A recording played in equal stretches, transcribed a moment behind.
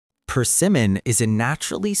Persimmon is a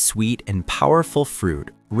naturally sweet and powerful fruit,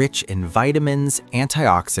 rich in vitamins,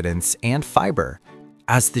 antioxidants, and fiber.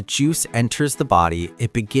 As the juice enters the body,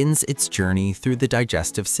 it begins its journey through the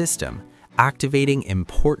digestive system, activating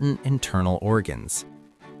important internal organs.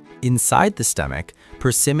 Inside the stomach,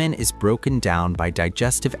 persimmon is broken down by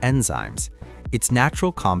digestive enzymes. Its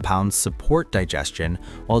natural compounds support digestion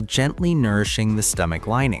while gently nourishing the stomach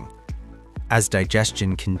lining. As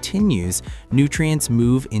digestion continues, nutrients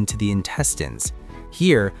move into the intestines.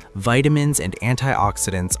 Here, vitamins and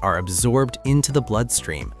antioxidants are absorbed into the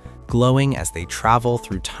bloodstream, glowing as they travel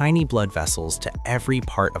through tiny blood vessels to every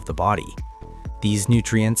part of the body. These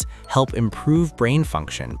nutrients help improve brain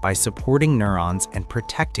function by supporting neurons and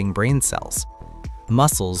protecting brain cells.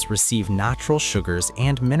 Muscles receive natural sugars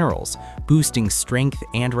and minerals, boosting strength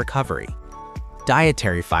and recovery.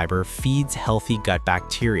 Dietary fiber feeds healthy gut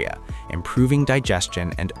bacteria, improving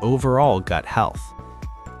digestion and overall gut health.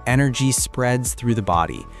 Energy spreads through the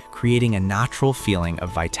body, creating a natural feeling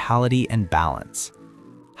of vitality and balance.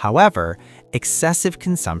 However, excessive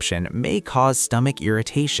consumption may cause stomach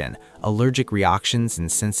irritation, allergic reactions in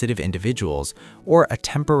sensitive individuals, or a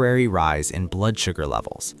temporary rise in blood sugar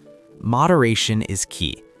levels. Moderation is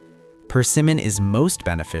key. Persimmon is most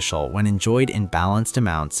beneficial when enjoyed in balanced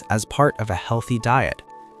amounts as part of a healthy diet.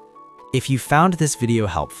 If you found this video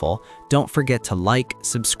helpful, don't forget to like,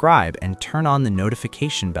 subscribe, and turn on the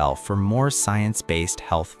notification bell for more science-based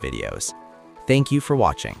health videos. Thank you for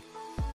watching.